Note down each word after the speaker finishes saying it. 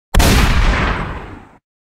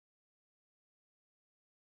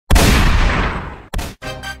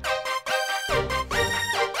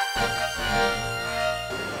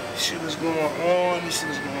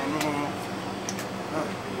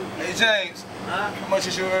Hey James, how much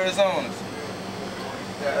is your Arizonas?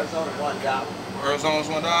 Arizona $1. Arizona's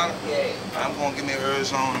 $1? Yeah. I'm gonna give me an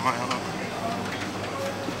Arizona, man.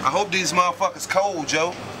 I hope these motherfuckers cold,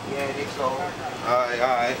 Joe. Yeah, they cold.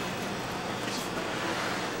 Alright.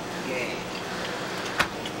 Yeah.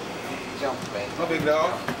 Jump, baby. My big dog.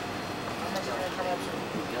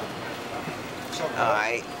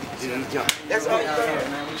 Alright. Jump. That's all you got,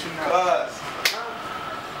 man. What you know?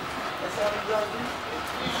 That's all you got, man.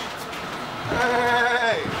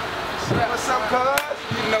 Hey! What's up, cuz?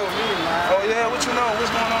 You know me, man. Oh yeah, what you know?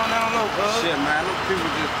 What's going on down low, cuz? Shit, man, them people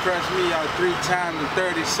just pressed me out 3 times in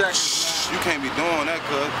 30 seconds, man. You can't be doing that,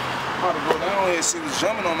 cuz. I'm about to go down here and see what's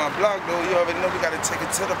jumping on my block, though. You already know we gotta take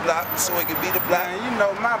it to the block so it can be the block. Man, you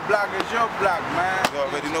know my block is your block, man. You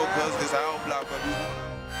already know, cuz this our block, but we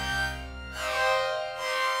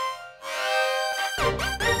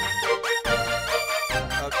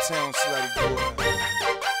Uptown Slutty boy.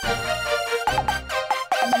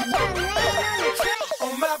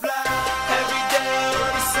 On my block, every day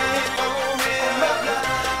on the same old hill.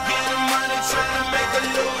 Getting money, trying to make a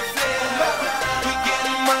little feel. We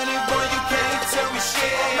getting money, boy, you can't tell me shit.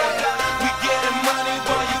 We getting money,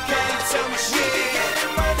 boy, you can't tell me shit. We be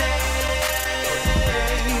getting money.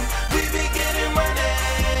 We be getting money.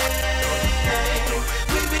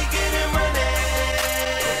 We be getting money.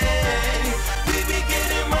 We be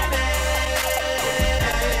getting money.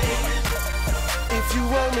 If you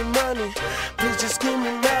want me money, please just give me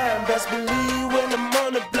mine. Best believe when I'm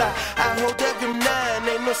on the block, I hold every 9.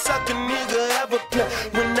 Ain't no sucker nigga ever play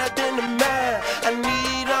with nothing to mine. I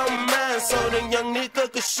need all mine so the young nigga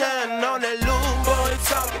can shine. On that little boy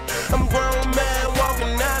talking, I'm grown man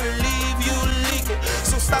walking out and leave you leaking.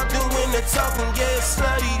 So stop doing the talking, yeah,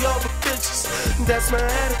 slutty over bitches. That's my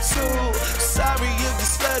attitude. Sorry if the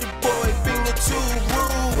slutty boy finger too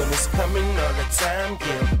rude. When it's coming all the time,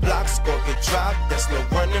 yeah, blocks gon' get dropped. There's no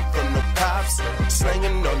running from the cops.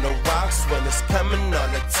 Slanging on the rocks when it's coming all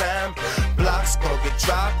the time. Blocks gon' get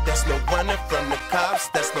dropped. There's no running from the cops.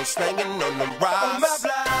 There's no slanging on the rocks. On my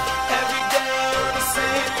block, every day on the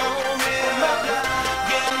same old hill.